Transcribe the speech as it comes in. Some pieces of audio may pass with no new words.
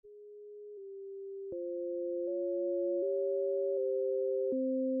From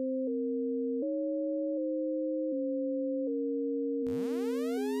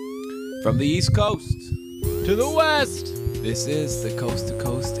the East Coast to the West, this is the Coast to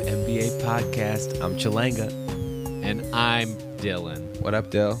Coast NBA podcast. I'm Chalanga. and I'm Dylan. What up,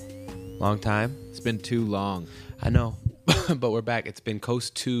 Dill? Long time? It's been too long. I know, but we're back. It's been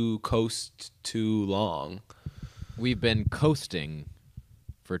coast to coast too long. We've been coasting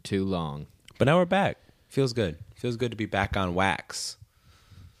for too long. But now we're back. Feels good. Feels good to be back on wax.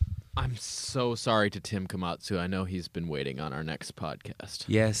 I'm so sorry to Tim Komatsu. I know he's been waiting on our next podcast.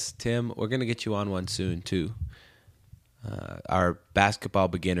 Yes, Tim, we're going to get you on one soon, too. Our Basketball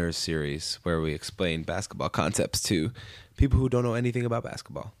Beginners series, where we explain basketball concepts to people who don't know anything about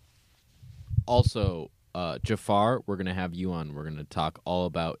basketball. Also, Jafar, we're going to have you on. We're going to talk all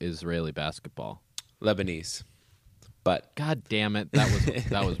about Israeli basketball. Lebanese. But God damn it,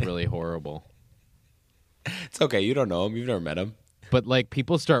 that was really horrible. It's okay. You don't know him. You've never met him. But, like,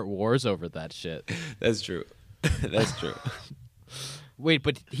 people start wars over that shit. That's true. That's true. Wait,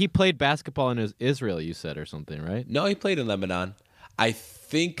 but he played basketball in Israel, you said, or something, right? No, he played in Lebanon. I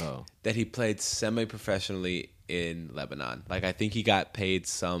think Oh. that he played semi-professionally in Lebanon. Like, I think he got paid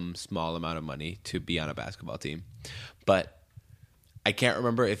some small amount of money to be on a basketball team. But I can't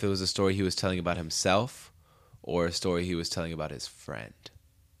remember if it was a story he was telling about himself or a story he was telling about his friend.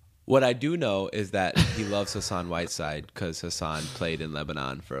 What I do know is that he loves Hassan Whiteside because Hassan played in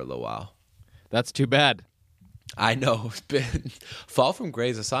Lebanon for a little while. That's too bad. I know. Fall from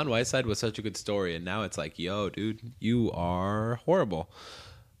grace. Hassan Whiteside was such a good story, and now it's like, yo, dude, you are horrible.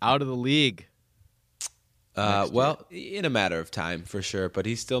 Out of the league. Well, in a matter of time, for sure. But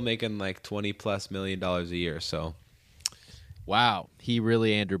he's still making like $20+ million a year, so. Wow, he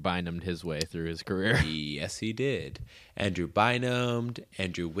really Andrew Bynum'd his way through his career. Yes, he did. Andrew Bynum'd,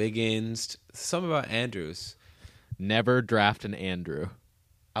 Andrew Wiggins. Something about Andrews. Never draft an Andrew.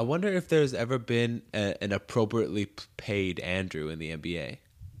 I wonder if there's ever been an appropriately paid Andrew in the NBA.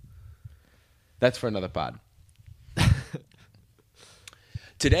 That's for another pod.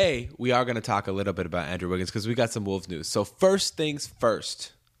 Today, we are going to talk a little bit about Andrew Wiggins because we got some Wolves news. So first things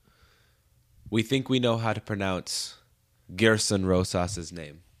first, we think we know how to pronounce Gerson Rosas'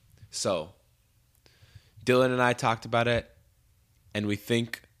 name. So Dylan and I talked about it, and we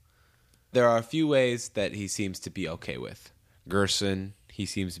think there are a few ways that he seems to be okay with. Gerson, he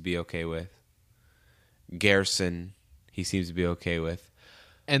seems to be okay with. Gerson, he seems to be okay with.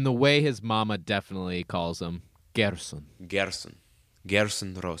 And the way his mama definitely calls him, Gerson.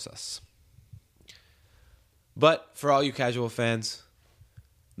 Gerson Rosas. But for all you casual fans,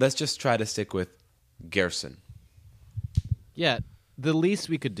 let's just try to stick with Gerson. Yeah, the least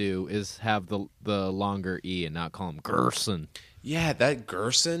we could do is have the longer E and not call him Gerson. Yeah, that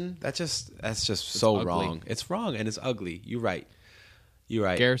Gerson, that's just so ugly. wrong. It's wrong and it's ugly. You're right.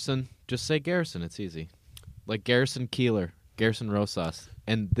 Garrison, just say Garrison. It's easy. Like Garrison Keeler, Garrison Rosas.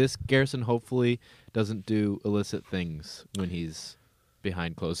 And this Garrison hopefully doesn't do illicit things when he's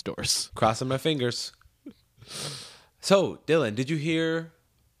behind closed doors. Crossing my fingers. So, Dylan, did you hear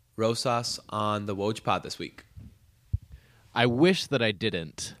Rosas on the Woj pod this week? I wish that I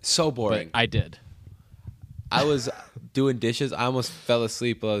didn't. So boring. But I did. I was doing dishes. I almost fell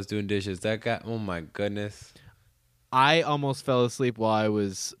asleep while I was doing dishes. That guy, oh my goodness. I almost fell asleep while I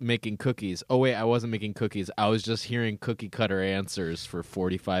was making cookies. Oh, wait, I wasn't making cookies. I was just hearing cookie cutter answers for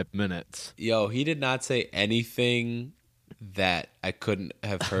 45 minutes. Yo, he did not say anything that I couldn't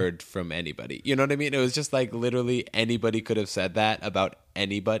have heard from anybody. You know what I mean? It was just like literally anybody could have said that about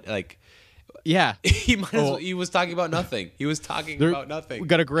anybody. Like, yeah. he was talking about nothing. He was talking about nothing. We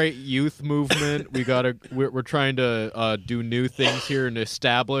got a great youth movement. We're trying to do new things here and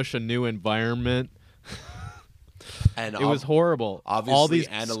establish a new environment. And it was horrible. Obviously, all these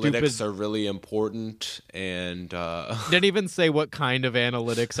analytics are really important. And didn't even say what kind of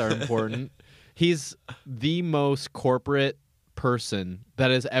analytics are important. He's the most corporate person that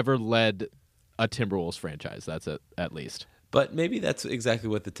has ever led a Timberwolves franchise. That's it, at least. But maybe that's exactly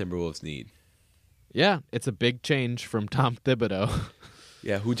what the Timberwolves need. Yeah, it's a big change from Tom Thibodeau.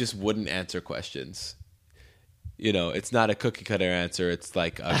 Yeah, who just wouldn't answer questions. You know, it's not a cookie cutter answer. It's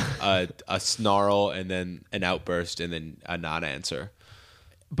like a snarl and then an outburst and then a non-answer.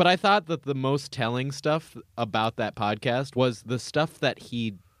 But I thought that the most telling stuff about that podcast was the stuff that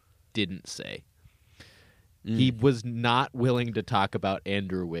he didn't say. He was not willing to talk about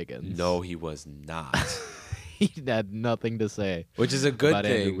Andrew Wiggins. No, he was not. He had nothing to say. Which is a good about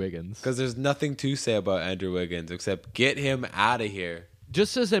thing. Andrew Wiggins. Because there's nothing to say about Andrew Wiggins except get him out of here.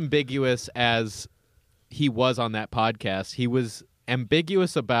 Just as ambiguous as he was on that podcast, he was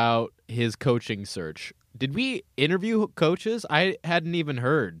ambiguous about his coaching search did we interview coaches? I hadn't even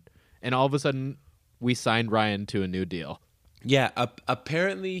heard. And all of a sudden, we signed Ryan to a new deal. Yeah,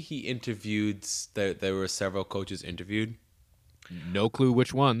 apparently he interviewed. There were several coaches interviewed. No clue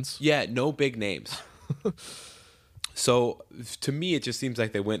which ones. Yeah, no big names. So to me, it just seems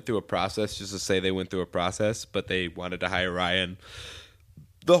like they went through a process just to say they went through a process, but they wanted to hire Ryan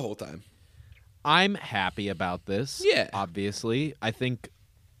the whole time. I'm happy about this. Yeah. Obviously. I think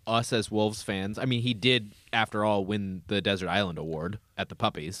us as Wolves fans, I mean, he did, after all, win the Desert Island Award at the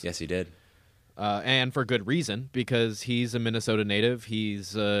Puppies. Yes, he did. And for good reason, because he's a Minnesota native.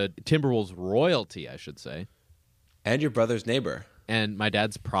 He's Timberwolves royalty, I should say. And your brother's neighbor. And my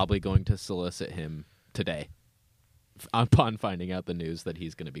dad's probably going to solicit him today upon finding out the news that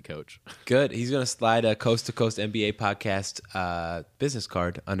he's going to be coach. Good. He's going to slide a Coast to Coast NBA podcast business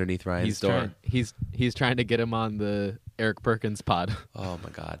card underneath Ryan's door. He's trying to get him on the Eric Perkins pod. Oh, my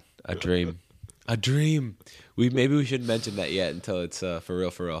God. A dream. A dream. Maybe we shouldn't mention that yet until it's for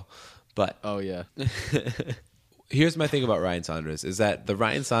real. But oh, yeah. Here's my thing about Ryan Saunders is that the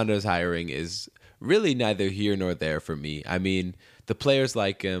Ryan Saunders hiring is really neither here nor there for me. I mean, the players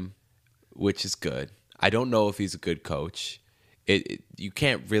like him, which is good. I don't know if he's a good coach. You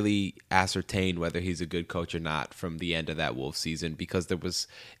can't really ascertain whether he's a good coach or not from the end of that Wolves season because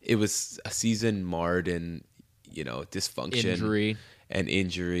it was a season marred in dysfunction and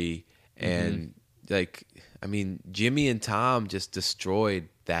injury and Jimmy and Tom just destroyed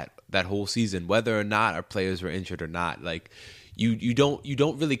that whole season, whether or not our players were injured or not. Like you don't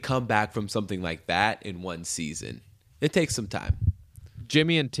really come back from something like that in one season. It takes some time.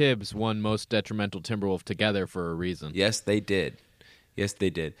 Jimmy and Tibbs won Most Detrimental Timberwolf together for a reason. Yes, they did.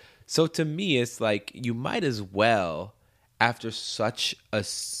 So to me, it's like you might as well, after such a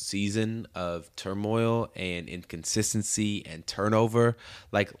season of turmoil and inconsistency and turnover,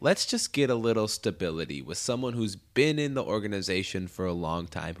 like let's just get a little stability with someone who's been in the organization for a long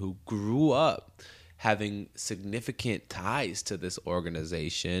time, who grew up having significant ties to this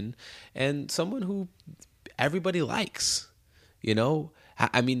organization, and someone who everybody likes.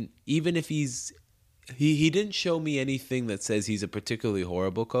 I mean, even if he didn't show me anything that says he's a particularly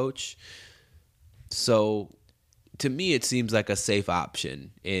horrible coach. So to me, it seems like a safe option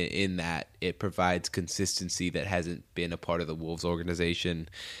in that it provides consistency that hasn't been a part of the Wolves organization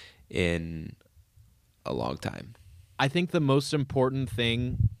in a long time. I think the most important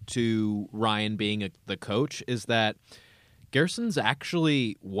thing to Ryan being the coach is that Gerson's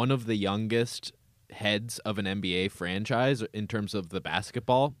actually one of the youngest heads of an NBA franchise in terms of the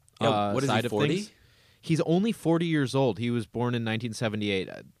basketball what is side he, of 40? things. He's only 40 years old. He was born in 1978.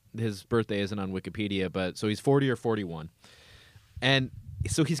 His birthday isn't on Wikipedia, but so he's 40 or 41. And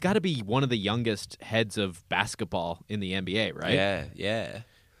so he's got to be one of the youngest heads of basketball in the NBA, right? Yeah.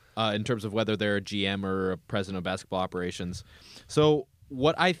 In terms of whether they're a GM or a president of basketball operations. So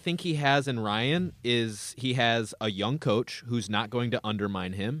what I think he has in Ryan is he has a young coach who's not going to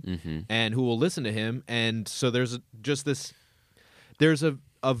undermine him and who will listen to him. And so there's a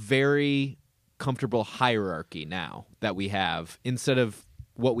very comfortable hierarchy now that we have instead of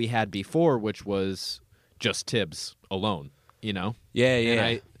what we had before, which was just Tibbs alone, Yeah.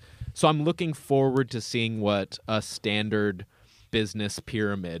 So I'm looking forward to seeing what a standard business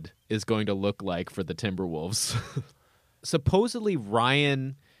pyramid is going to look like for the Timberwolves. Supposedly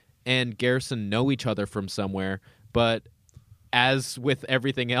Ryan and Gerson know each other from somewhere, but as with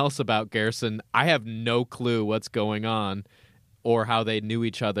everything else about Gerson, I have no clue what's going on or how they knew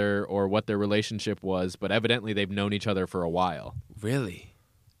each other or what their relationship was, but evidently they've known each other for a while. Really?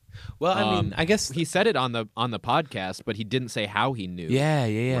 Well, I mean, I guess he said it on the podcast, but he didn't say how he knew. Yeah.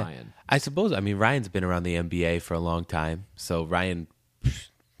 Ryan. I suppose. I mean, Ryan's been around the NBA for a long time, so Ryan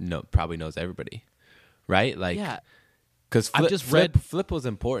probably knows everybody, right? Like, yeah. Because Flip was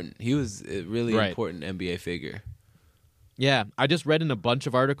important. He was a really Right. important NBA figure. Yeah, I just read in a bunch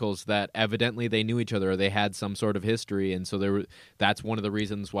of articles that evidently they knew each other or they had some sort of history, and so that's one of the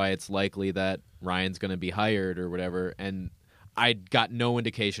reasons why it's likely that Ryan's going to be hired or whatever. And I got no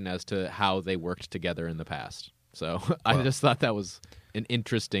indication as to how they worked together in the past. So I just thought that was an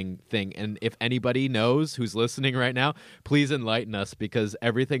interesting thing. And if anybody knows who's listening right now, please enlighten us because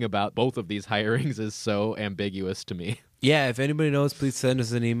everything about both of these hirings is so ambiguous to me. Yeah, if anybody knows, please send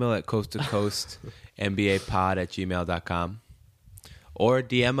us an email at coasttocoastnbapod@gmail.com or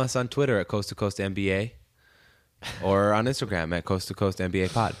DM us on Twitter at coasttocoastnba or on Instagram at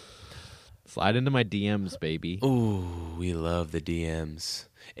coasttocoastnbapod. Slide into my DMs, baby. Ooh, we love the DMs.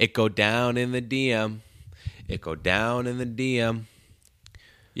 It go down in the DM.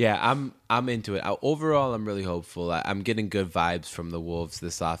 Yeah, I'm into it. Overall, I'm really hopeful. I'm getting good vibes from the Wolves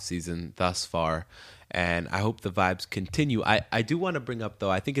this offseason thus far, and I hope the vibes continue. I do want to bring up,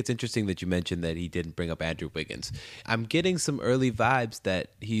 though, I think it's interesting that you mentioned that he didn't bring up Andrew Wiggins. I'm getting some early vibes that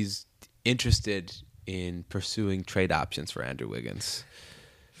he's interested in pursuing trade options for Andrew Wiggins.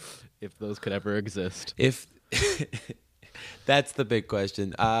 If those could ever exist. If that's the big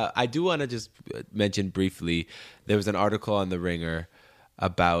question. I do want to just mention briefly, there was an article on The Ringer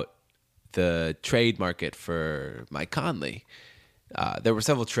about the trade market for Mike Conley. There were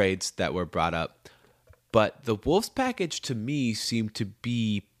several trades that were brought up, but the Wolves package to me seemed to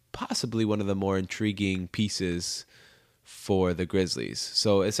be possibly one of the more intriguing pieces for the Grizzlies.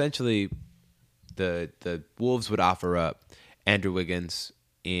 So essentially, the Wolves would offer up Andrew Wiggins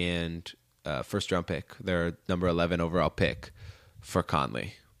and first round pick, their number 11 overall pick for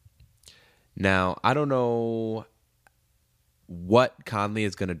Conley. Now, I don't know what Conley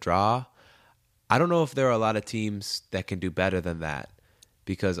is going to draw. I don't know if there are a lot of teams that can do better than that,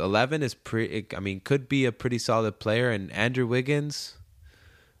 because 11 is could be a pretty solid player, and Andrew Wiggins,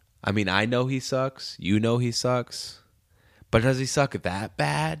 I know he sucks. You know he sucks. But does he suck that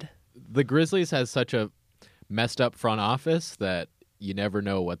bad? The Grizzlies has such a messed up front office that you never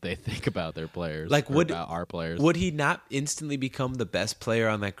know what they think about their players, about our players. Would he not instantly become the best player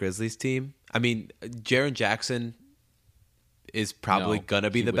on that Grizzlies team? Jaren Jackson is probably going to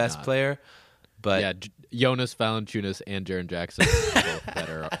be the best player. But yeah, Jonas Valanciunas and Jaren Jackson are both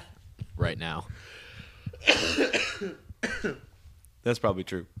better right now. That's probably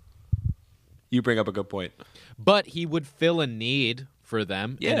true. You bring up a good point. But he would fill a need for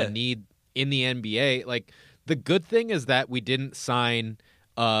them, and a need in the NBA. Like, the good thing is that we didn't sign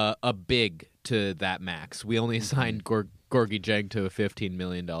a big to that max. We only signed Gorgie Jang to a $15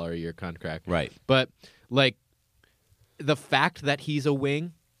 million a year contract. Right. But, like, the fact that he's a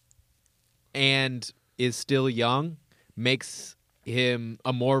wing and is still young makes him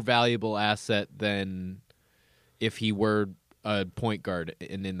a more valuable asset than if he were a point guard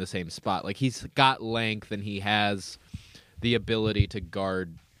and in the same spot. Like, he's got length and he has the ability to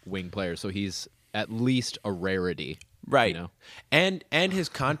guard wing players, so he's at least a rarity. Right. You know? And his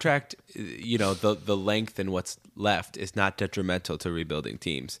contract, the length and what's left is not detrimental to rebuilding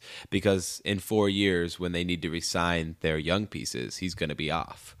teams, because in 4 years when they need to re-sign their young pieces, he's going to be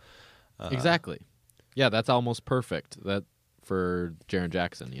off. Exactly. Yeah, that's almost perfect. That for Jaren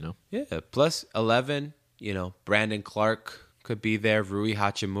Jackson, Yeah, plus 11, Brandon Clark could be there, Rui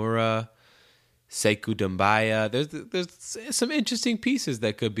Hachimura, Sekou Doumbouya. There's some interesting pieces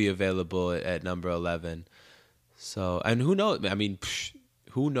that could be available at number 11. So, and who knows?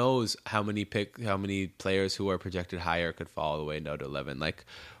 Who knows how many players who are projected higher could fall all the way down to 11? Like,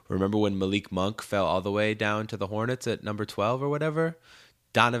 remember when Malik Monk fell all the way down to the Hornets at number 12 or whatever?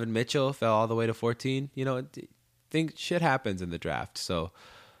 Donovan Mitchell fell all the way to 14. Shit happens in the draft. So,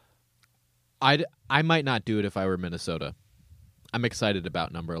 I might not do it if I were Minnesota. I'm excited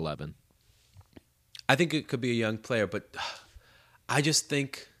about number 11. I think it could be a young player, but I just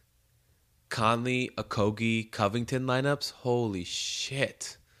think Conley, Okogie, Covington lineups, holy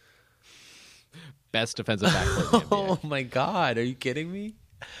shit. Best defensive backcourt in the NBA. Oh my God, are you kidding me?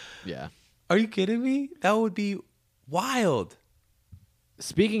 Yeah. Are you kidding me? That would be wild.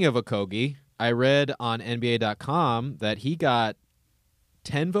 Speaking of Okogie, I read on NBA.com that he got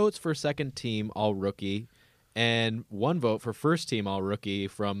 10 votes for second team all-rookie and 1 vote for first team all-rookie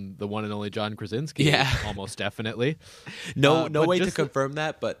from the one and only John Krasinski. Yeah. Almost definitely. No way to confirm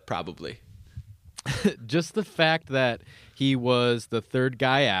that, but probably. Just the fact that he was the third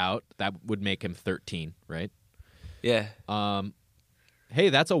guy out, that would make him 13, right? Yeah. Hey,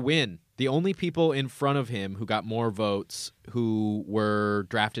 that's a win. The only people in front of him who got more votes who were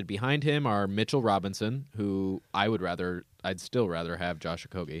drafted behind him are Mitchell Robinson, who I'd still rather have Josh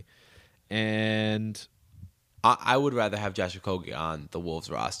Okogie. And I would rather have Josh Okogie on the Wolves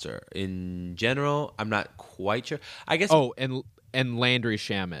roster. In general, I'm not quite sure. I guess. Oh, and Landry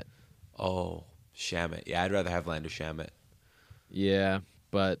Shamet. Oh, Shamet. Yeah, I'd rather have Landry Shamet. Yeah,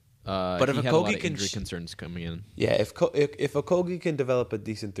 but if he had a lot Okogie of injury concerns coming in. Yeah, if Okogie can develop a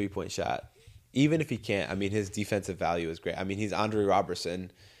decent 3-point shot, even if he can't, his defensive value is great. He's Andre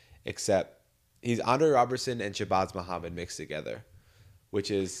Robertson, except he's Andre Robertson and Shabazz Muhammad mixed together, which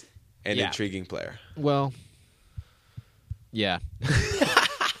is an intriguing player. Well, yeah.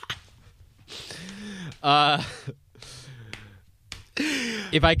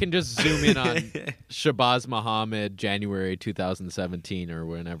 If I can just zoom in on Shabazz Muhammad, January 2017, or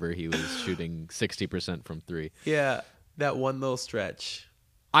whenever he was shooting 60% from 3. Yeah, that one little stretch.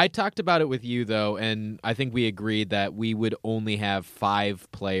 I talked about it with you, though, and I think we agreed that we would only have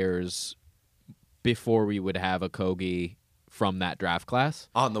 5 players before we would have a Kogi from that draft class.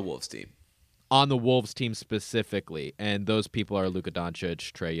 On the Wolves team. On the Wolves team specifically. And those people are Luka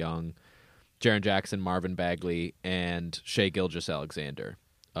Doncic, Trae Young, Jaren Jackson, Marvin Bagley, and Shai Gilgeous-Alexander.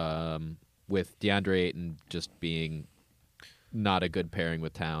 With DeAndre Ayton just being not a good pairing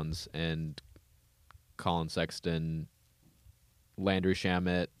with Towns, and Colin Sexton, Landry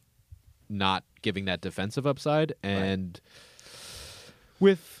Shamet not giving that defensive upside, and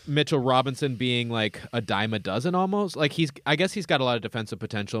with Mitchell Robinson being like a dime a dozen almost. Like I guess he's got a lot of defensive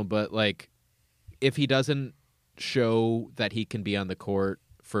potential, but like if he doesn't show that he can be on the court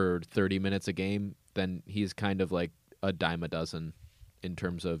for 30 minutes a game, then he's kind of like a dime a dozen in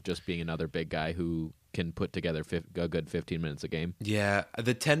terms of just being another big guy who can put together a good 15 minutes a game. Yeah,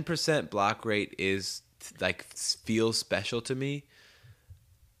 the 10% block rate is like feels special to me,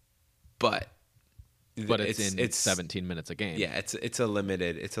 but it's 17 minutes a game. Yeah, it's a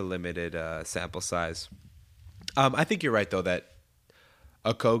limited sample size. I think you're right though that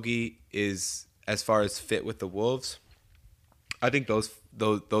Okogie is, as far as fit with the Wolves, I think those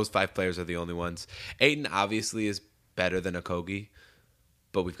 5 players are the only ones. Ayton obviously is better than Okogie,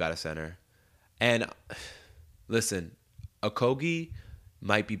 but we've got a center. And listen, Okogie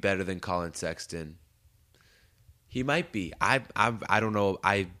might be better than Colin Sexton. He might be. I don't know.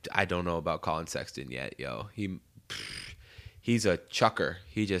 I don't know about Colin Sexton yet, yo. He's a chucker.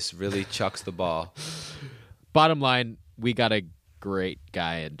 He just really chucks the ball. Bottom line, we got a great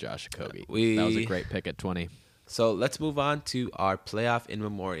guy in Josh Okogie. That was a great pick at 20. So let's move on to our playoff in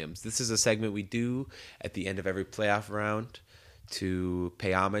memoriams. This is a segment we do at the end of every playoff round to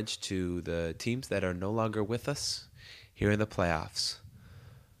pay homage to the teams that are no longer with us here in the playoffs.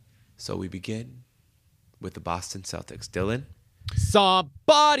 So we begin with the Boston Celtics. Dylan?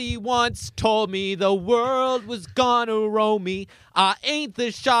 Somebody once told me the world was gonna roll me. I ain't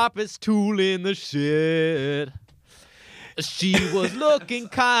the sharpest tool in the shed. She was looking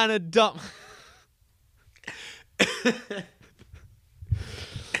kind of dumb.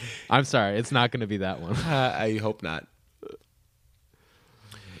 I'm sorry, it's not going to be that one. I hope not.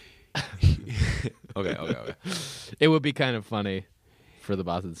 Okay. It would be kind of funny for the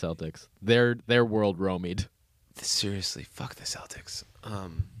Boston Celtics. Their world roamied. Seriously, fuck the Celtics.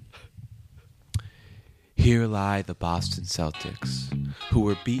 Here lie the Boston Celtics, who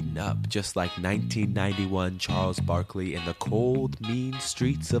were beaten up just like 1991 Charles Barkley in the cold, mean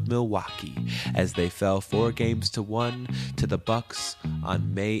streets of Milwaukee as they fell 4-1 to the Bucks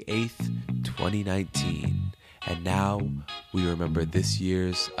on May 8th, 2019. And now we remember this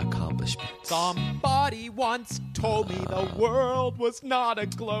year's accomplishments. Somebody once told me the world was not a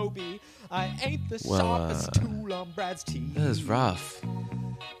globey. I ain't the sharpest tool on Brad's teeth. This is rough.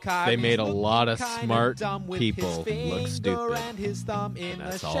 They made a lot of smart people look stupid. And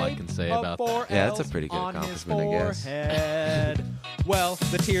that's all I can say about that. Yeah, that's a pretty good accomplishment, I guess. Well,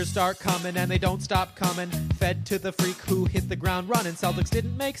 the tears start coming and they don't stop coming. Fed to the freak who hit the ground running. Celtics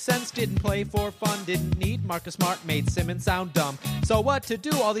didn't make sense, didn't play for fun, didn't need Marcus Smart, made Simmons sound dumb. So what to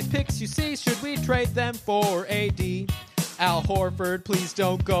do? All these picks you see, should we trade them for AD? Al Horford, please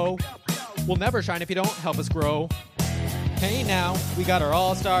don't go. We'll never shine if you don't help us grow. Hey now, we got our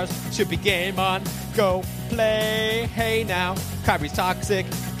all-stars, should be game on, go play. Hey now, Kyrie's toxic,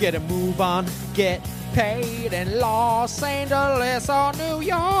 get a move on, get paid in Los Angeles or New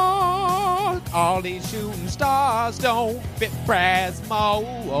York. All these shooting stars don't fit Brad's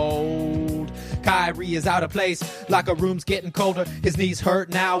mold. Kyrie is out of place, locker room's getting colder. His knees hurt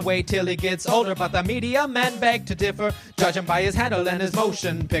now, wait till he gets older. But the media men beg to differ, judge him by his handle and his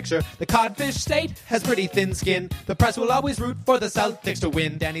motion picture. The codfish state has pretty thin skin. The press will always root for the Celtics to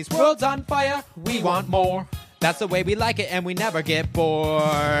win. Danny's world's on fire, we want more. That's the way we like it and we never get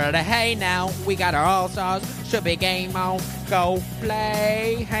bored. Hey now, we got our all-stars, should be game on, go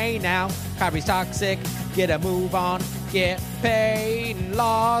play. Hey now, Kyrie's toxic, get a move on, get paid in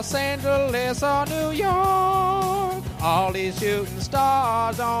Los Angeles or New York. All these shooting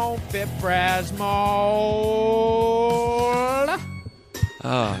stars don't fit Brad's mold.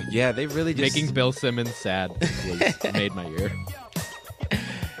 Oh, yeah, they really just... Making Bill Simmons sad made my year.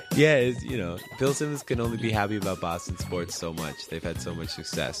 Yeah, Bill Simmons can only be happy about Boston sports so much. They've had so much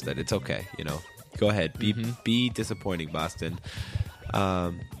success that it's okay, Go ahead. Be disappointing, Boston.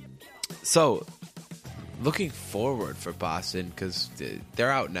 So, looking forward for Boston, because they're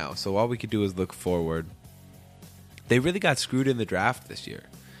out now, so all we could do is look forward. They really got screwed in the draft this year.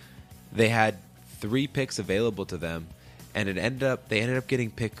 They had 3 picks available to them, and they ended up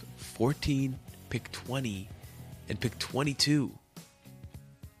getting pick 14, pick 20, and pick 22.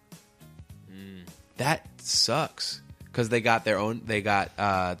 that sucks because they got their own. They got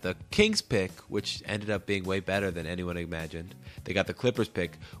the Kings pick, which ended up being way better than anyone imagined. They got the Clippers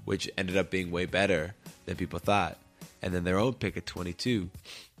pick, which ended up being way better than people thought, and then their own pick at 22.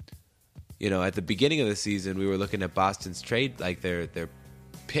 You know, at the beginning of the season, we were looking at Boston's trade, like their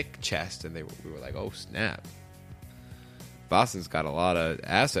pick chest, and we were like, oh snap, Boston's got a lot of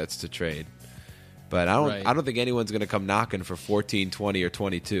assets to trade. But I don't think anyone's going to come knocking for 14, 20, or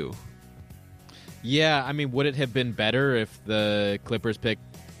 22. Yeah, I mean, would it have been better if the Clippers pick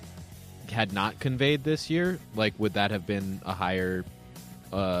had not conveyed this year? Like, would that have been a higher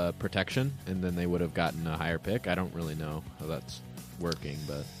protection, and then they would have gotten a higher pick? I don't really know how that's working,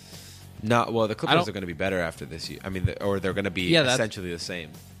 but the Clippers are going to be better after this year. I mean, or they're going to be essentially the same.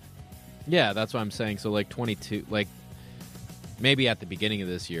 Yeah, that's what I'm saying. So, like 22, like. Maybe at the beginning of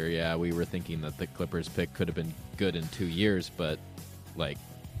this year, we were thinking that the Clippers pick could have been good in 2 years, but, like,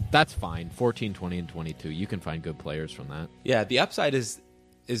 that's fine. 14, 20, and 22. You can find good players from that. Yeah, the upside is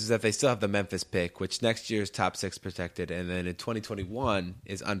that they still have the Memphis pick, which next year is top 6 protected, and then in 2021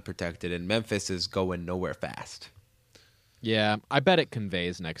 is unprotected, and Memphis is going nowhere fast. Yeah, I bet it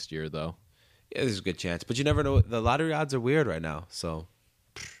conveys next year, though. Yeah, there's a good chance, but you never know. The lottery odds are weird right now, so.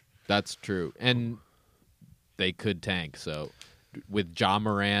 That's true, and they could tank, so. With Ja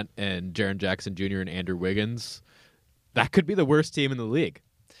Morant and Jaren Jackson Jr. and Andrew Wiggins, that could be the worst team in the league.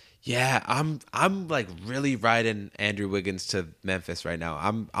 Yeah, I'm like really riding Andrew Wiggins to Memphis right now.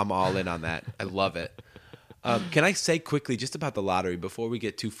 I'm all in on that. I love it. Can I say quickly just about the lottery before we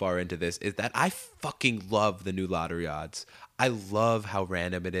get too far into this? Is that I fucking love the new lottery odds. I love how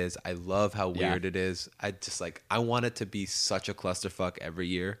random it is. I love how weird it is. I want it to be such a clusterfuck every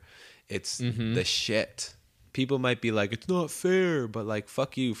year. It's the shit. People might be like, it's not fair, but like,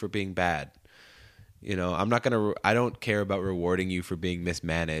 fuck you for being bad. You know, I don't care about rewarding you for being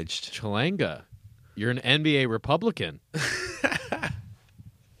mismanaged. Chalanga, you're an NBA Republican.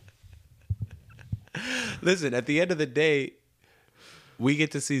 Listen, at the end of the day, we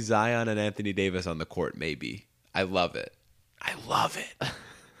get to see Zion and Anthony Davis on the court, maybe. I love it. I love it.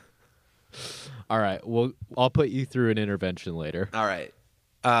 All right. Well, I'll put you through an intervention later. All right.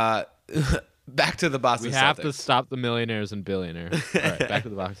 Back to the Boston Celtics. We have to stop the millionaires and billionaires. All right, back to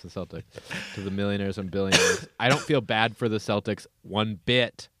the Boston Celtics. To the millionaires and billionaires. I don't feel bad for the Celtics one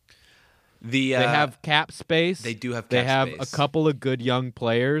bit. They have cap space. They do have cap space. They have a couple of good young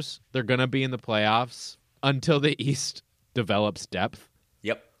players. They're going to be in the playoffs until the East develops depth.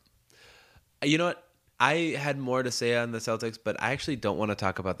 Yep. You know what? I had more to say on the Celtics, but I actually don't want to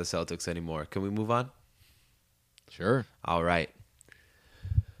talk about the Celtics anymore. Can we move on? Sure. All right.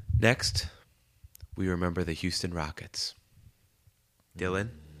 Next, we remember the Houston Rockets. Dylan,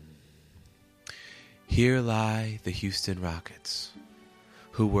 here lie the Houston Rockets,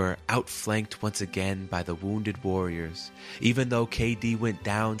 who were outflanked once again by the wounded Warriors. Even though KD went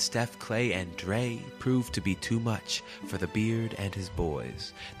down, Steph, Clay, and Dre proved to be too much for the Beard and his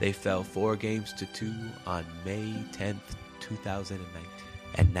boys. They fell 4-2 on May 10th, 2019.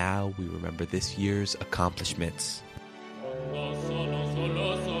 And now we remember this year's accomplishments.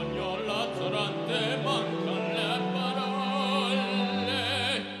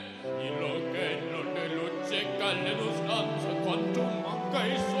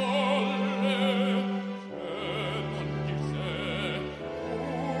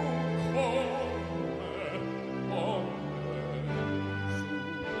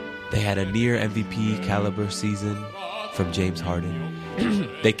 They had a near MVP caliber season from James Harden.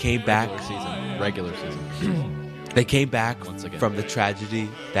 They came back regular season. They came back from the tragedy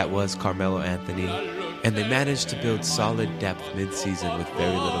that was Carmelo Anthony, and they managed to build solid depth mid-season with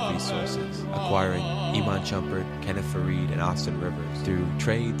very little resources, acquiring Iman Shumpert, Kenneth Faried, and Austin Rivers through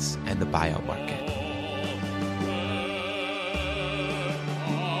trades and the buyout market.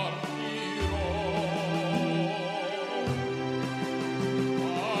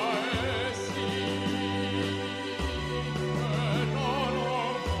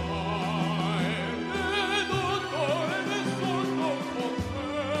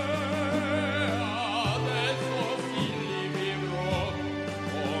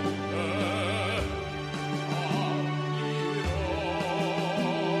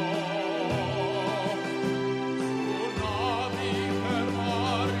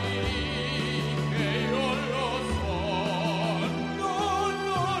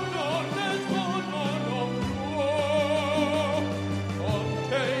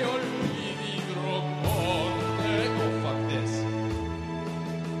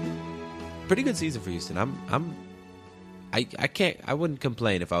 Pretty good season for Houston. I wouldn't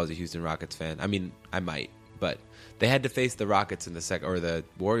complain if I was a Houston Rockets fan. I mean, I might, but they had to face the Rockets in the second, or the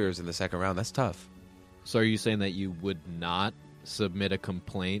Warriors in the second round. That's tough. So are you saying that you would not submit a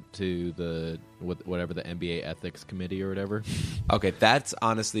complaint to the whatever the NBA ethics committee or whatever? Okay, that's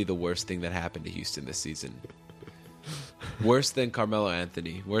honestly the worst thing that happened to Houston this season. Worse than Carmelo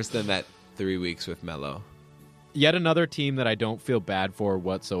Anthony. Worse than that 3 weeks with Melo. Yet another team that I don't feel bad for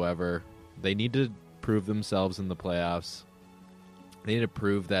whatsoever. They need to prove themselves in the playoffs. They need to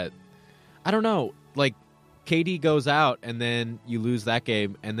prove that, I don't know, like KD goes out and then you lose that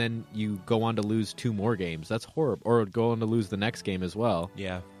game and then you go on to lose 2 more games. That's horrible. Or go on to lose the next game as well.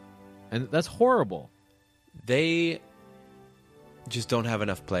 Yeah. And that's horrible. They just don't have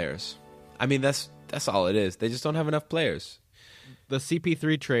enough players. I mean, that's all it is. They just don't have enough players. The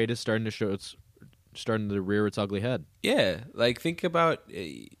CP3 trade is starting to rear its ugly head. Yeah, like think about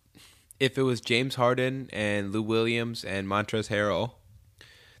if it was James Harden and Lou Williams and Montrezl Harrell,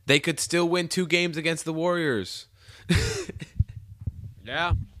 they could still win 2 games against the Warriors.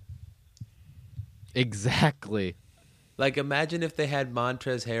 Yeah. Exactly. Like imagine if they had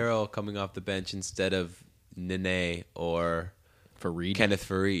Montrezl Harrell coming off the bench instead of Nene or Kenneth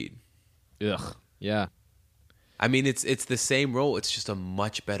Faried. Ugh. Yeah. I mean, it's the same role. It's just a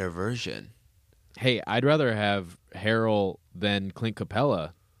much better version. Hey, I'd rather have Harrell than Clint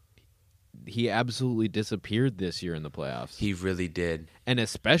Capella. He absolutely disappeared this year in the playoffs. He really did. And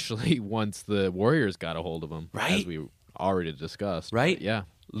especially once the Warriors got a hold of him. Right. As we already discussed. Right? But yeah.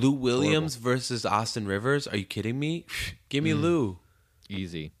 Lou Williams versus Austin Rivers? Are you kidding me? Give me Lou.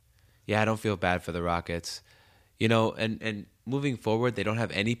 Easy. Yeah, I don't feel bad for the Rockets. You know, and moving forward, they don't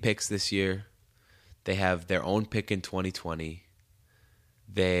have any picks this year. They have their own pick in 2020.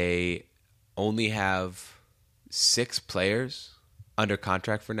 They only have 6 players under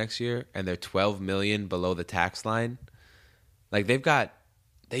contract for next year, and they're $12 million below the tax line. Like they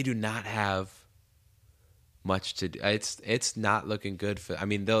do not have much to do. It's not looking good for. I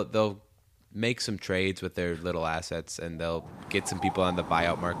mean, they'll make some trades with their little assets, and they'll get some people on the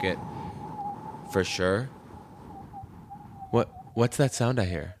buyout market for sure. What's that sound I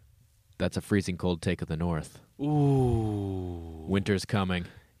hear? That's a freezing cold take of the North. Ooh, Winter's coming.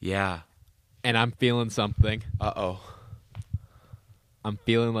 Yeah, And I'm feeling something. Uh-oh. I'm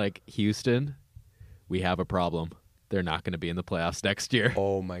feeling like Houston, we have a problem. They're not going to be in the playoffs next year.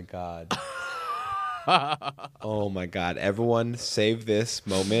 Oh, my God. Oh, my God. Everyone save this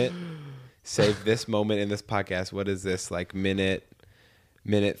moment. Save this moment in this podcast. What is this, like minute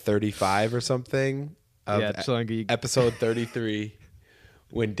 35 or something? Yeah, Chungy. Episode 33,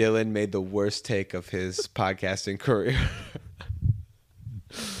 when Dylan made the worst take of his podcasting career.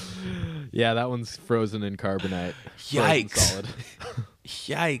 Yeah, that one's frozen in carbonite. Yikes. Solid.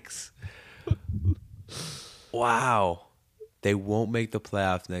 Yikes. Wow. They won't make the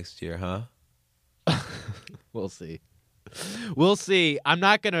playoffs next year, huh? We'll see. We'll see. I'm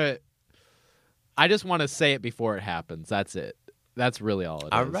not going to... I just want to say it before it happens. That's it. That's really all it is.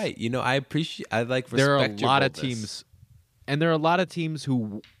 All right. You know, I respect there are a your lot of boldness. teams, and there are a lot of teams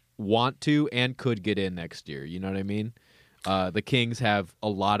who want to and could get in next year. You know what I mean? The Kings have a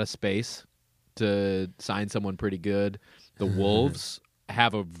lot of space to sign someone pretty good. The Wolves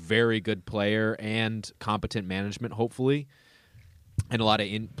have a very good player and competent management, hopefully, and a lot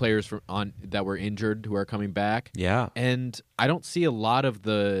of players that were injured who are coming back. Yeah. And I don't see a lot of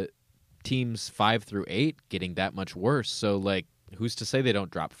the teams 5 through 8 getting that much worse. So, like, who's to say they don't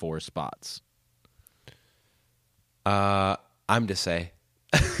drop 4 spots? I'm to say.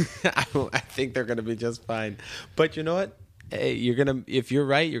 I think they're going to be just fine. But you know what? Hey, if you're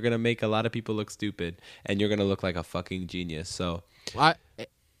right, you're gonna make a lot of people look stupid, and you're gonna look like a fucking genius. So,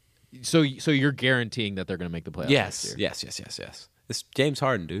 so you're guaranteeing that they're gonna make the playoffs? yes. It's James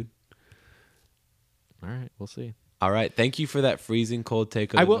Harden, dude. All right, we'll see. All right, thank you for that freezing cold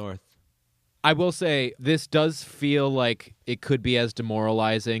take of the North. I will say this does feel like it could be as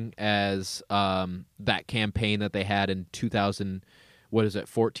demoralizing as that campaign that they had in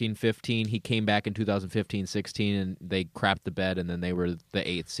 14-15. He came back in 2015-16, and they crapped the bed, and then they were the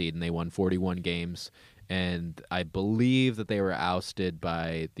 8th seed, and they won 41 games. And I believe that they were ousted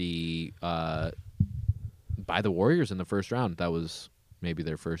by the Warriors in the first round. That was maybe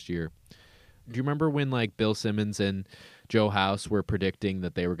their first year. Do you remember when like Bill Simmons and Joe House were predicting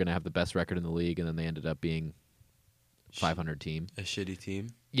that they were going to have the best record in the league, and then they ended up being 500 team? A shitty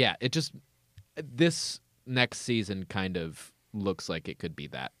team? Yeah, this next season kind of looks like it could be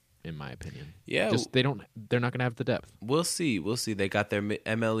that, in my opinion. Yeah. They're not going to have the depth. We'll see. They got their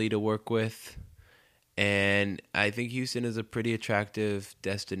MLE to work with, and I think Houston is a pretty attractive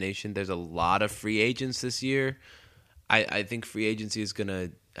destination. There's a lot of free agents this year. I think free agency is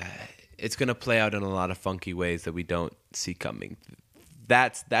it's gonna play out in a lot of funky ways that we don't see coming.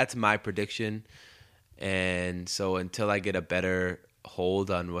 That's my prediction, And so until I get a better hold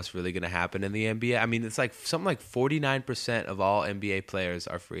on what's really going to happen in the NBA, I mean, it's like something like 49% of all NBA players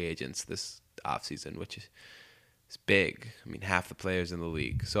are free agents this offseason, which is big. I mean, half the players in the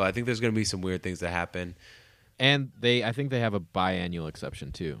league. So I think there's going to be some weird things that happen. And I think they have a biannual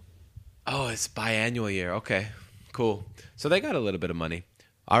exception too. Oh, it's biannual year. Okay, cool. So they got a little bit of money.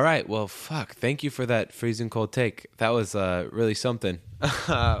 All right. Well, fuck. Thank you for that freezing cold take. That was really something.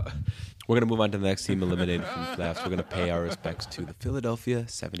 We're going to move on to the next team eliminated from the playoffs. We're going to pay our respects to the Philadelphia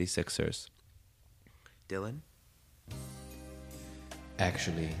 76ers. Dylan?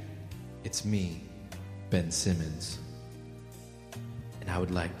 Actually, it's me, Ben Simmons. And I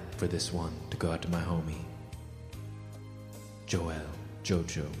would like for this one to go out to my homie, Joel,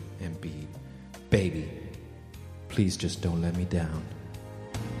 Jojo, Embiid. Baby, please just don't let me down.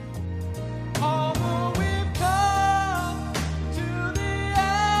 Although we've come to the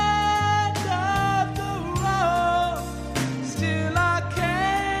end of the road, still I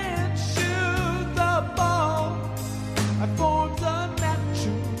can't shoot the ball. I formed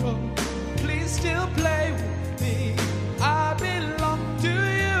unnatural. Please still play with me. I belong to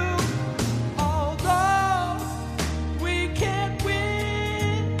you. Although we can't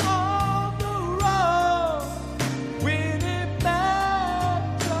win on the road, when it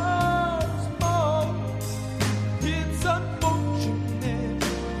matters most, it's unfortunate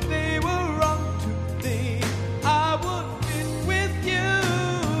they were wrong to think I would fit with you.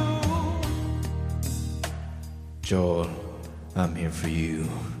 Joel, I'm here for you.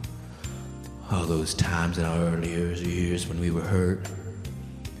 All those times in our earlier years when we were hurt.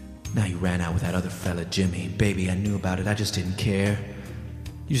 Now you ran out with that other fella, Jimmy. Baby, I knew about it, I just didn't care.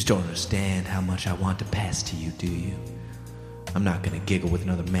 You just don't understand how much I want to pass to you, do you? I'm not gonna giggle with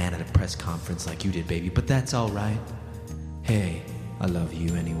another man at a press conference like you did, baby, but that's alright. Hey, I love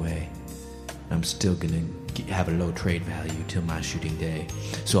you anyway. I'm still gonna have a low trade value till my shooting day,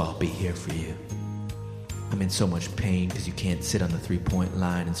 so I'll be here for you. I'm in so much pain because you can't sit on the three-point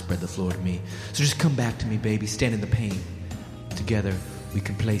line and spread the floor to me. So just come back to me, baby. Stand in the pain. Together, we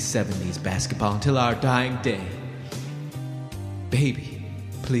can play 70s basketball until our dying day. Baby,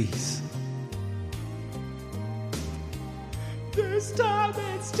 please. This time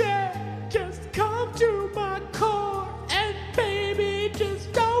instead, just come to my court, and baby, just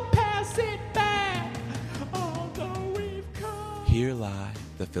don't pass it back. Although we've come. Here lie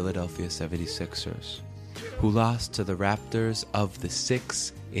the Philadelphia 76ers, who lost to the Raptors of the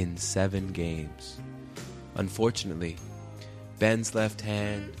 6 in 7 games. Unfortunately, Ben's left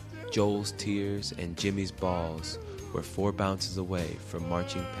hand, Joel's tears, and Jimmy's balls were 4 bounces away from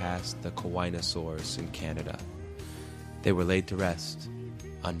marching past the Kawinosaurs in Canada. They were laid to rest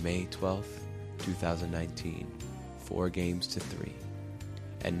on May 12th, 2019, 4 games to 3.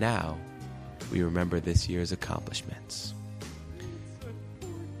 And now, we remember this year's accomplishments.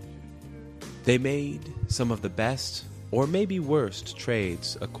 They made some of the best, or maybe worst,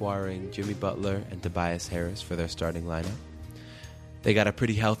 trades acquiring Jimmy Butler and Tobias Harris for their starting lineup. They got a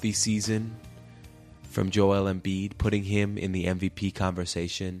pretty healthy season from Joel Embiid, putting him in the MVP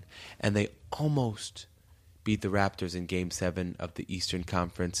conversation, and they almost beat the Raptors in Game 7 of the Eastern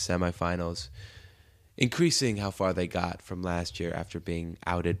Conference semifinals, increasing how far they got from last year after being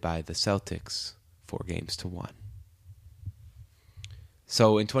outed by the Celtics 4-1.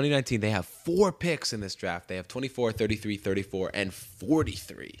 So in 2019, they have 4 picks in this draft. They have 24, 33, 34, and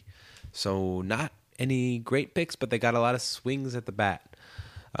 43. So not any great picks, but they got a lot of swings at the bat.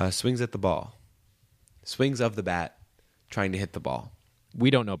 Swings at the ball. Swings of the bat trying to hit the ball. We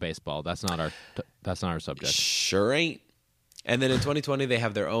don't know baseball. That's not our subject. Sure ain't. And then in 2020, they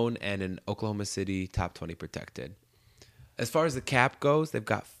have their own and an Oklahoma City top 20 protected. As far as the cap goes, they've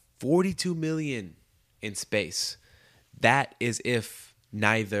got $42 million in space. That is if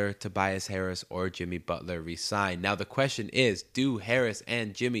neither Tobias Harris or Jimmy Butler resign. Now the question is, do Harris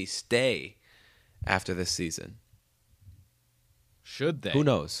and Jimmy stay after this season? Should they? Who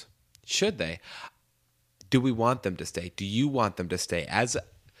knows? Should they? Do we want them to stay? Do you want them to stay as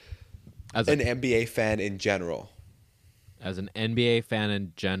an NBA fan in general? As an NBA fan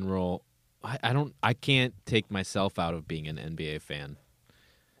in general, I can't take myself out of being an NBA fan.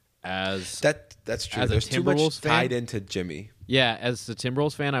 That's true. As There's too much Timberwolves fan, tied into Jimmy. Yeah, as a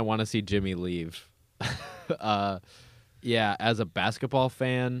Timberwolves fan, I want to see Jimmy leave. Yeah, as a basketball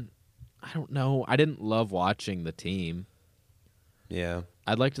fan, I don't know. I didn't love watching the team. Yeah.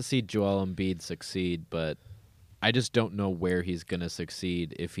 I'd like to see Joel Embiid succeed, but I just don't know where he's going to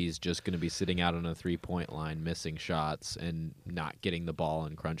succeed if he's just going to be sitting out on a three-point line, missing shots, and not getting the ball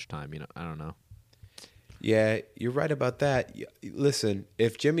in crunch time. I don't know. Yeah, you're right about that. Listen,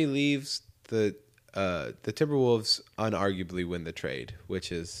 if Jimmy leaves, the Timberwolves unarguably win the trade,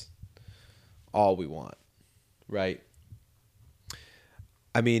 which is all we want, right?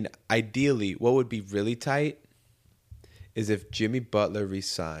 I mean, ideally, what would be really tight is if Jimmy Butler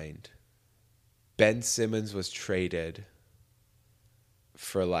resigned, Ben Simmons was traded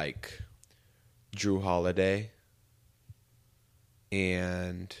for like Drew Holiday,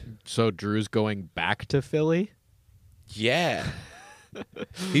 and So Drew's going back to Philly? yeah,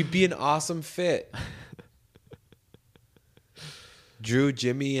 he'd be an awesome fit. Drew,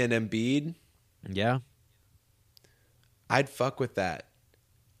 Jimmy, and Embiid. Yeah. I'd fuck with that.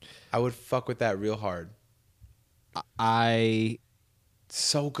 I would fuck with that real hard. I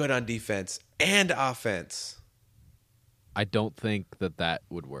So good on defense and offense. don't think that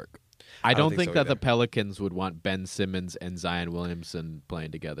would work. I don't think so that the either. Pelicans would want Ben Simmons and Zion Williamson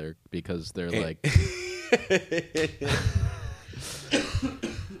playing together because they're like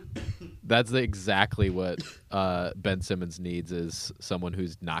that's exactly what Ben Simmons needs is someone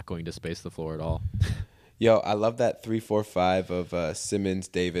who's not going to space the floor at all. Yo, I love that 3-4-5 of Simmons,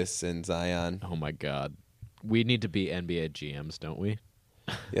 Davis, and Zion. Oh my God. We need to be NBA GMs, don't we?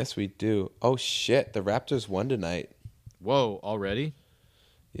 Yes, we do. Oh shit, the Raptors won tonight. Whoa, already?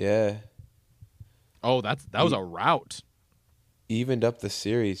 Yeah, Oh, that was a rout. evened up the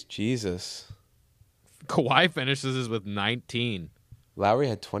series. Jesus. Kawhi finishes with 19. Lowry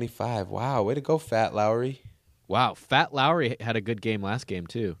had 25. Wow, way to go, Fat Lowry. Wow, Fat Lowry had a good game last game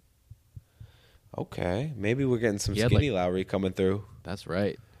too. Okay, maybe we're getting some He had, skinny Lowry coming through. That's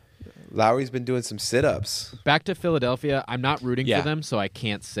right. Lowry's been doing some sit-ups. Back to Philadelphia. I'm not rooting Yeah. for them, so I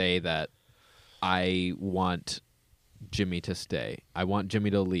can't say that I want Jimmy to stay. I want Jimmy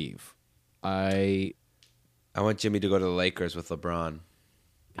to leave. I want Jimmy to go to the Lakers with LeBron.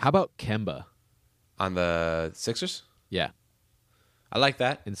 How about Kemba? On the Sixers? Yeah, I like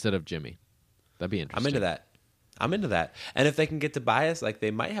that. instead of Jimmy. That'd be interesting. I'm into that. And if they can get Tobias, like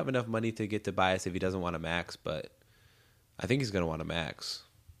they might have enough money to get Tobias if he doesn't want a max, but I think he's going to want a max.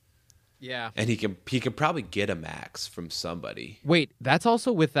 Yeah. And he can probably get a max from somebody. Wait, that's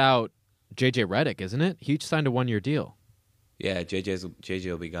also without JJ Redick, isn't it? He signed a 1-year deal. Yeah, JJ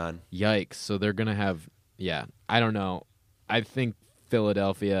will be gone. Yikes. So they're going to have, yeah, I don't know. I think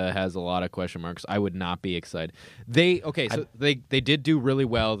Philadelphia has a lot of question marks. I would not be excited. They did do really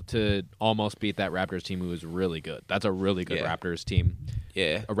well to almost beat that Raptors team who was really good. That's a really good Yeah. Raptors team.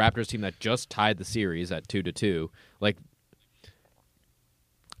 Yeah. A Raptors team that just tied the series at 2-2. Like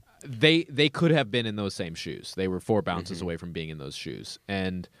they could have been in those same shoes. They were 4 bounces away from being in those shoes.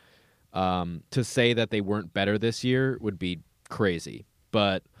 And to say that they weren't better this year would be crazy.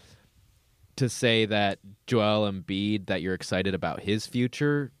 But to say that Joel Embiid, that you're excited about his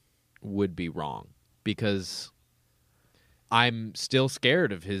future, would be wrong. Because I'm still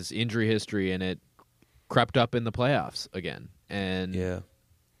scared of his injury history, and it crept up in the playoffs again. And Yeah.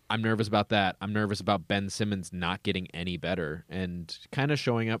 I'm nervous about that. I'm nervous about Ben Simmons not getting any better and kind of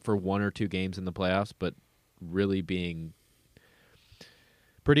showing up for 1 or 2 games in the playoffs, but really being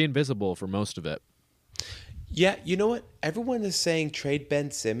pretty invisible for most of it. Yeah, you know what? Everyone is saying trade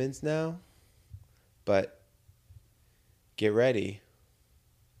Ben Simmons now, but get ready.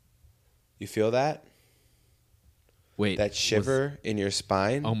 You feel that? Wait, That shiver in your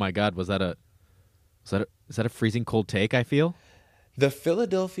spine? oh my God, is that a freezing cold take? I feel. The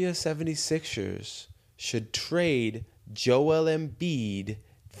Philadelphia 76ers should trade Joel Embiid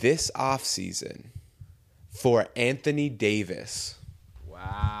this offseason for Anthony Davis.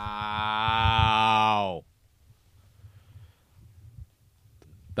 Wow.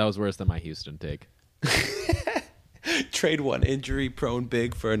 That was worse than my Houston take. Trade one injury-prone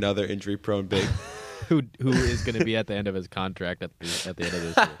big for another injury-prone big. Who is going to be at the end of his contract at the end of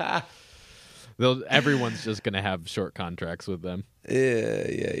this year? Everyone's just going to have short contracts with them.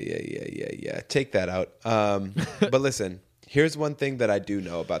 Yeah. Take that out. But listen, here's one thing that I do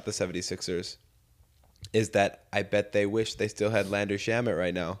know about the 76ers is that I bet they wish they still had Lander Shamet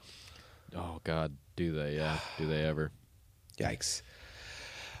right now. Oh, God. Do they? Yeah. Do they ever? Yikes.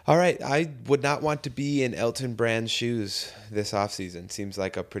 All right. I would not want to be in Elton Brand's shoes this offseason. Seems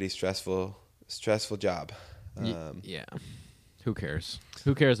like a pretty stressful job. Yeah. Who cares?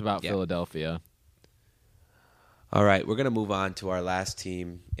 Who cares about Philadelphia? All right. We're going to move on to our last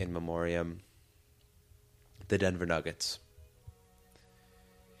team in Memoriam, the Denver Nuggets.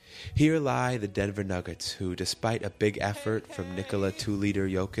 Here lie the Denver Nuggets, who, despite a big effort from Nikola 2-liter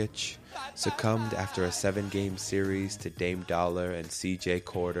Jokic, succumbed after a 7-game series to Dame Dollar and CJ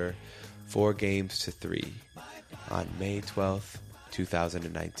Corder, 4-3 on May 12th,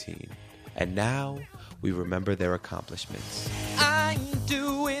 2019. And now we remember their accomplishments. I'm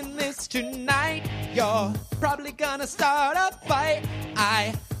doing this tonight. you're probably gonna start a fight.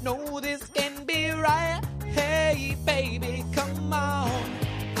 I know this can be right. Hey, baby, come on.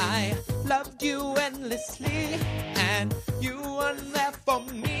 I loved you endlessly, and you were there for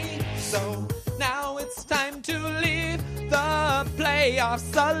me. So now it's time to leave the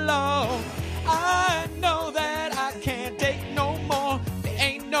playoffs alone. I know that I can't take no more. There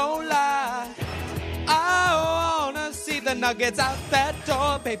ain't no lie. I wanna see the Nuggets out that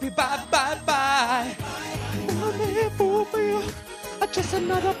door, baby. Bye, bye, bye. I'm here for you. Just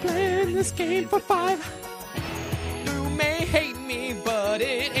another player in this game for 5. You may hate me, but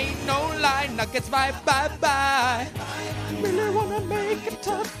it ain't no lie. Nuggets, bye, bye, bye. Really wanna make it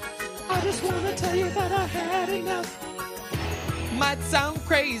tough. I just wanna tell you that I had enough. Might sound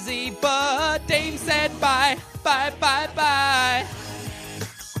crazy, but Dame said bye, bye, bye, bye.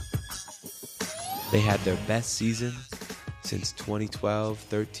 They had their best season since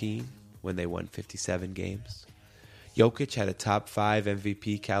 2012-13 when they won 57 games. Jokic had a top 5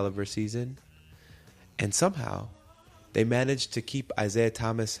 MVP caliber season. And somehow, they managed to keep Isaiah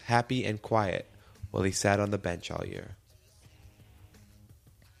Thomas happy and quiet while he sat on the bench all year.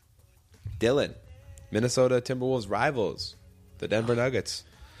 Dylan, Minnesota Timberwolves rivals, the Denver Nuggets.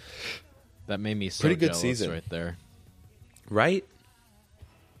 That made me so Pretty good jealous season. right there. Right?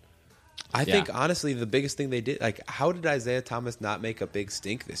 I Yeah. think, honestly, the biggest thing they did, like, how did Isaiah Thomas not make a big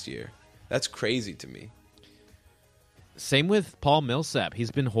stink this year? That's crazy to me. Same with Paul Millsap.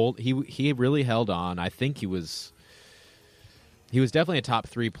 He's been he really held on. I think he was definitely a top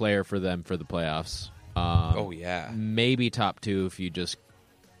 3 player for them for the playoffs. Oh, yeah. Maybe top 2 if you just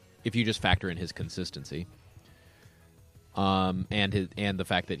factor in his consistency. And the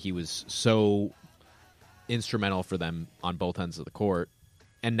fact that he was so instrumental for them on both ends of the court.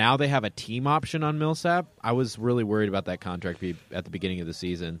 And now they have a team option on Millsap. I was really worried about that contract at the beginning of the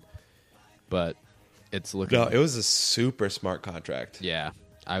season, but it's looking. No, it was a super smart contract. Yeah,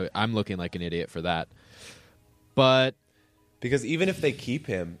 I'm looking like an idiot for that. But Because even if they keep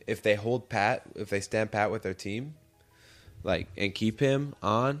him, if they hold pat, if they stand pat with their team, like, and keep him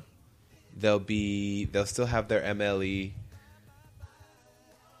on, they'll still have their MLE.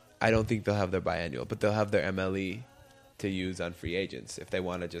 I don't think they'll have their biannual, but they'll have their MLE to use on free agents if they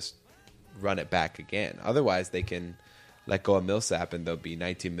want to just run it back again. Otherwise, they can let go of Millsap and they'll be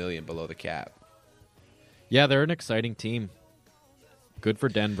 $19 million below the cap. yeah, they're an exciting team. Good for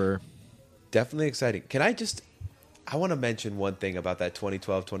Denver. Definitely exciting. I want to mention one thing about that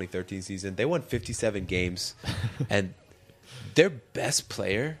 2012-2013 season. They won 57 games, and their best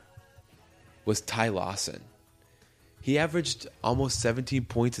player was Ty Lawson. He averaged almost 17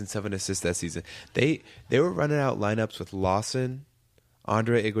 points and 7 assists that season. They were running out lineups with Lawson,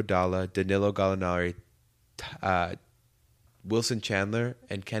 Andre Iguodala, Danilo Gallinari, Wilson Chandler,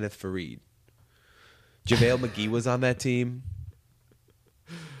 and Kenneth Faried. JaVale McGee was on that team.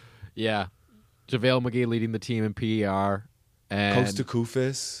 Yeah, JaVale McGee leading the team in PER, and Costa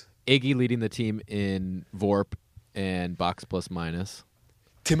Koufis. Iggy leading the team in VORP and box plus minus.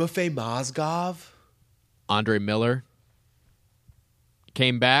 Timofey Mozgov. Andre Miller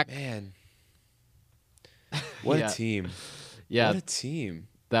came back. Man. What Yeah. a team. Yeah, What a team.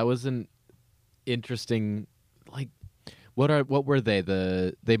 that was an interesting. Like, what were they?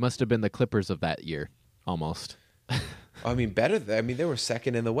 They must have been the Clippers of that year, almost. I mean, they were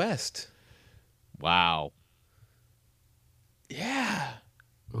second in the West. Wow. Yeah.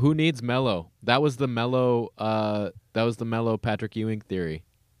 Who needs Melo? That was the Melo. Patrick Ewing theory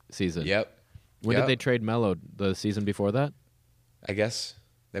season. Yep. When Yep. did they trade Melo? The season before that? I guess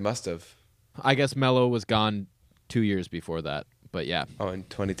they must have. I guess Melo was gone 2 years before that. But yeah, Oh, in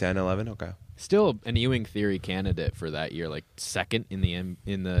 2010-11? Okay. still an Ewing theory candidate for that year, like second in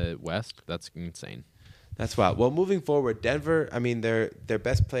the West. That's insane. That's wild. Well, moving forward, Denver, I mean, their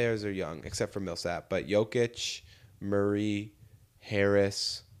best players are young, except for Millsap. But Jokic, Murray,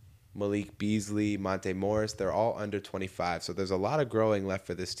 Harris, Malik Beasley, Monte Morris, they're all under 25. So there's a lot of growing left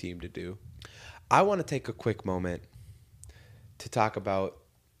for this team to do. I want to take a quick moment to talk about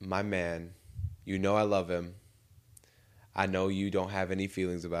my man. You know I love him. I know you don't have any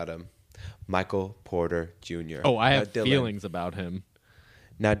feelings about him. Michael Porter Jr. Oh, I have Now, Dylan, feelings about him.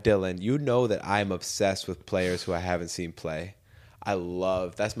 Now, Dylan, you know that I'm obsessed with players who I haven't seen play.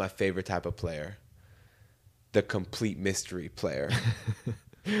 That's my favorite type of player. The complete mystery player.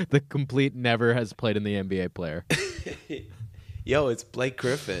 The complete never has played in the NBA player. Yo, it's Blake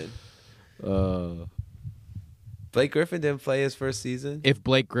Griffin. Blake Griffin didn't play his first season. If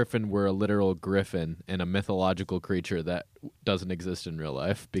Blake Griffin were a literal griffin and a mythological creature that doesn't exist in real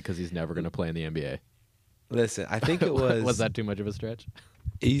life because he's never going to play in the NBA. Listen, I think it was... Was that too much of a stretch?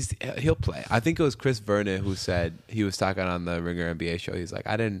 He'll play. I think it was Chris Vernon who said, he was talking on the Ringer NBA show. He's like,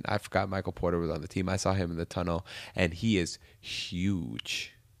 I forgot Michael Porter was on the team. I saw him in the tunnel, and he is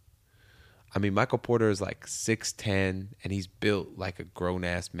huge. I mean, Michael Porter is like 6'10", and he's built like a grown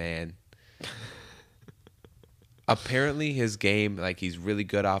ass man. Apparently, his game, like, he's really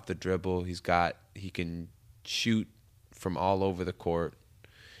good off the dribble. He can shoot from all over the court.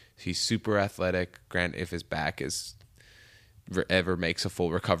 He's super athletic. Grant, if his back ever makes a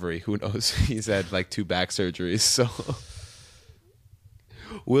full recovery, who knows? He's had like 2 back surgeries, so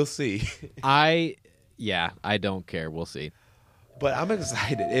we'll see. I don't care. We'll see. But I'm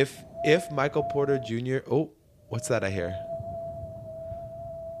excited. If Michael Porter Jr. Oh, what's that I hear?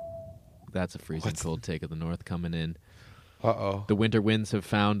 That's a freezing cold take of the North coming in. Uh-oh. The winter winds have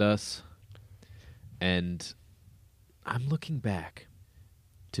found us, and I'm looking back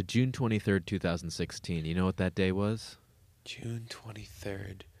to June 23rd, 2016. You know what that day was? June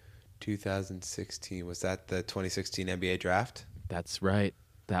 23rd, 2016. Was that the 2016 NBA draft? That's right.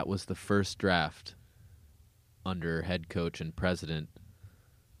 That was the first draft under head coach and president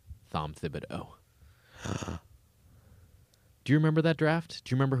Tom Thibodeau. Do you remember that draft?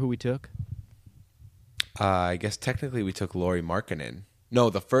 Do you remember who we took? I guess technically we took Lauri Markkanen. No,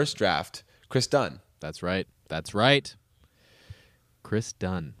 the first draft, Chris Dunn. That's right. That's right. Chris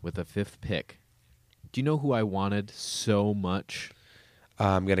Dunn with a 5th pick. Do you know who I wanted so much?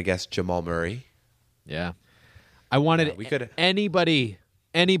 I'm going to guess Jamal Murray. Yeah. I wanted anybody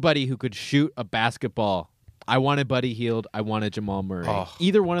who could shoot a basketball. I wanted Buddy Hield. I wanted Jamal Murray. Oh,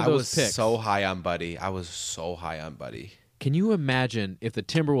 Either one of those picks. I was so high on Buddy. Can you imagine if the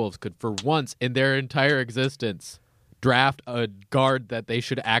Timberwolves could, for once in their entire existence, draft a guard that they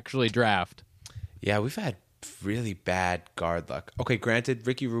should actually draft? Yeah, we've had really bad guard luck. Okay, granted,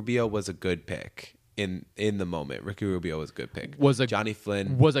 Ricky Rubio was a good pick in the moment. Ricky Rubio was a good pick. Johnny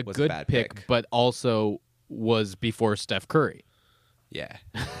Flynn was a good bad pick, but also was before Steph Curry. Yeah.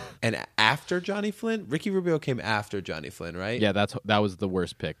 And after Johnny Flynn, Ricky Rubio came after Johnny Flynn, right? Yeah, that was the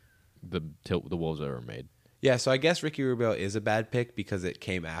worst pick the Wolves ever made. Yeah, so I guess Ricky Rubio is a bad pick because it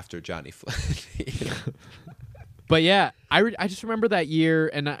came after Johnny Flynn. But yeah, I just remember that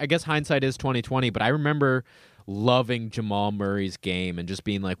year, and I guess hindsight is 2020, but I remember loving Jamal Murray's game and just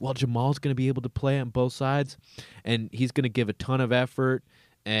being like, well, Jamal's going to be able to play on both sides, and he's going to give a ton of effort,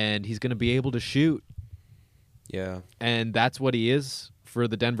 and he's going to be able to shoot. Yeah. And that's what he is for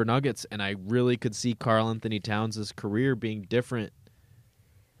the Denver Nuggets, and I really could see Karl-Anthony Towns' career being different.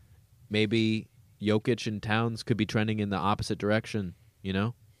 Maybe Jokic and Towns could be trending in the opposite direction, you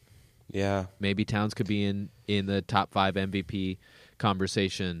know? Yeah. Maybe Towns could be in the top 5 MVP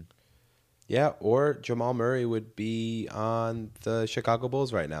conversation. Yeah, or Jamal Murray would be on the Chicago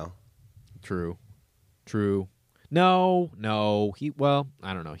Bulls right now. True. No.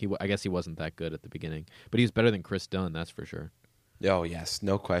 I don't know. I guess he wasn't that good at the beginning, but he was better than Chris Dunn, that's for sure. Oh, yes,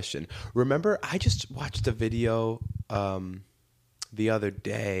 no question. Remember, I just watched a video the other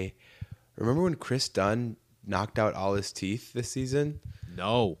day. Remember when Chris Dunn knocked out all his teeth this season?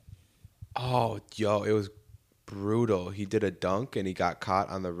 No. Oh, it was brutal. He did a dunk, and he got caught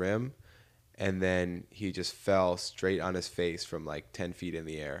on the rim, and then he just fell straight on his face from like 10 feet in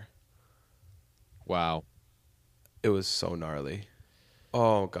the air. Wow. It was so gnarly.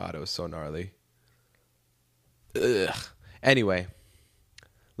 Oh, God, it was so gnarly. Ugh. Anyway,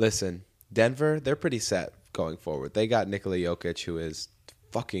 listen, Denver, they're pretty set going forward. They got Nikola Jokic, who is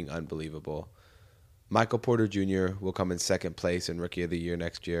fucking unbelievable. Michael Porter Jr. will come in second place in Rookie of the Year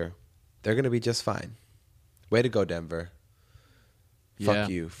next year. They're going to be just fine. Way to go, Denver. Fuck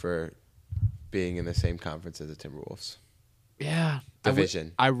you for being in the same conference as the Timberwolves. Yeah.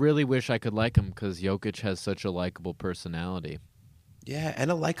 Division. I really wish I could like him because Jokic has such a likable personality. Yeah, and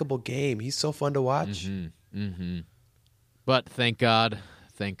a likable game. He's so fun to watch. But thank God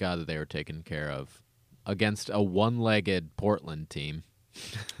that they were taken care of against a one-legged Portland team.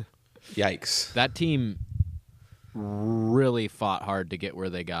 Yikes. That team really fought hard to get where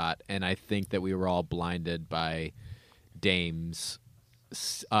they got, and I think that we were all blinded by Dame's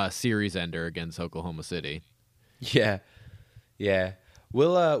series ender against Oklahoma City. Yeah.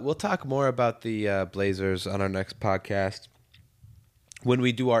 We'll talk more about the Blazers on our next podcast when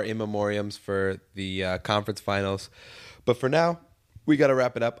we do our in memoriams for the conference finals. But for now, we got to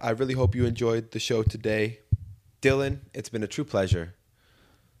wrap it up. I really hope you enjoyed the show today. Dylan, it's been a true pleasure.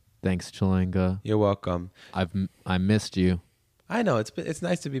 Thanks, Chalanga. You're welcome. I missed you. I know. It's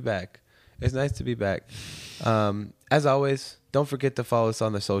nice to be back. It's nice to be back. As always, don't forget to follow us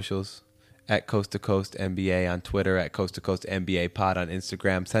on the socials at Coast to Coast NBA on Twitter, at Coast to Coast NBA Pod on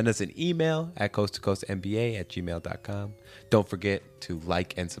Instagram. Send us an email at coasttocoastnba@gmail.com. Don't forget to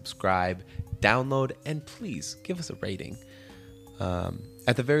like and subscribe, download, and please give us a rating.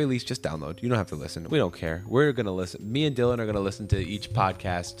 At the very least, just download. You don't have to listen. We don't care. We're going to listen. Me and Dylan are going to listen to each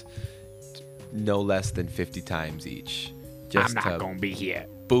podcast no less than 50 times each. I'm not going to be here.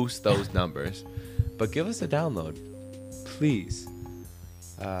 Boost those numbers. But give us a download, please.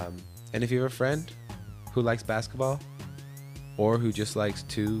 And if you have a friend who likes basketball or who just likes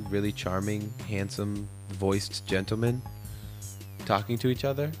two really charming, handsome, voiced gentlemen talking to each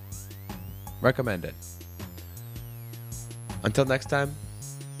other, recommend it. Until next time,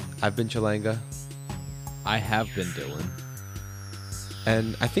 I've been Chalanga. I have been Dylan.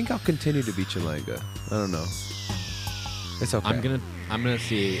 And I think I'll continue to be Chalanga. I don't know. It's okay. I'm gonna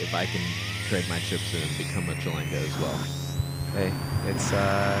see if I can trade my chips in and become a Chalanga as well. Hey, it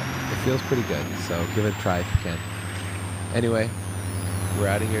feels pretty good, so give it a try if you can. Anyway, we're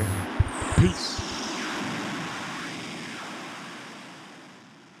out of here. Peace.